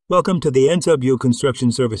Welcome to the NSW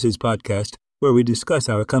Construction Services podcast, where we discuss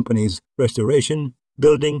our company's restoration,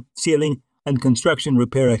 building, sealing, and construction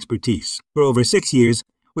repair expertise. For over 6 years,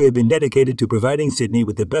 we have been dedicated to providing Sydney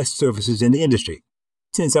with the best services in the industry.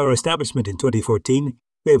 Since our establishment in 2014,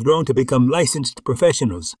 we have grown to become licensed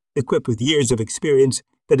professionals, equipped with years of experience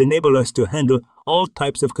that enable us to handle all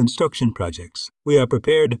types of construction projects. We are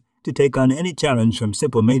prepared to take on any challenge from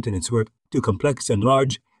simple maintenance work to complex and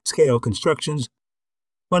large-scale constructions.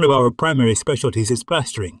 One of our primary specialties is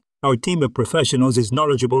plastering. Our team of professionals is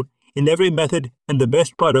knowledgeable in every method and the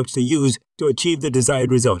best products to use to achieve the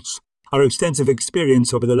desired results. Our extensive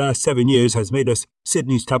experience over the last 7 years has made us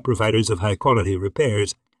Sydney's top providers of high-quality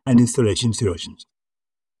repairs and installation solutions.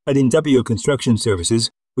 At NSW Construction Services,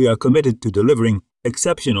 we are committed to delivering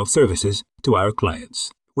exceptional services to our clients.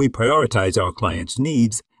 We prioritize our clients'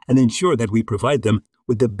 needs and ensure that we provide them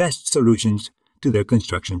with the best solutions to their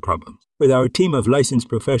construction problems. With our team of licensed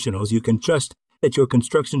professionals, you can trust that your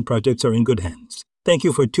construction projects are in good hands. Thank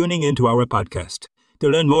you for tuning into our podcast. To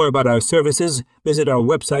learn more about our services, visit our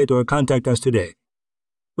website or contact us today.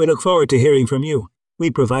 We look forward to hearing from you.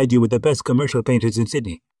 We provide you with the best commercial painters in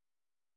Sydney.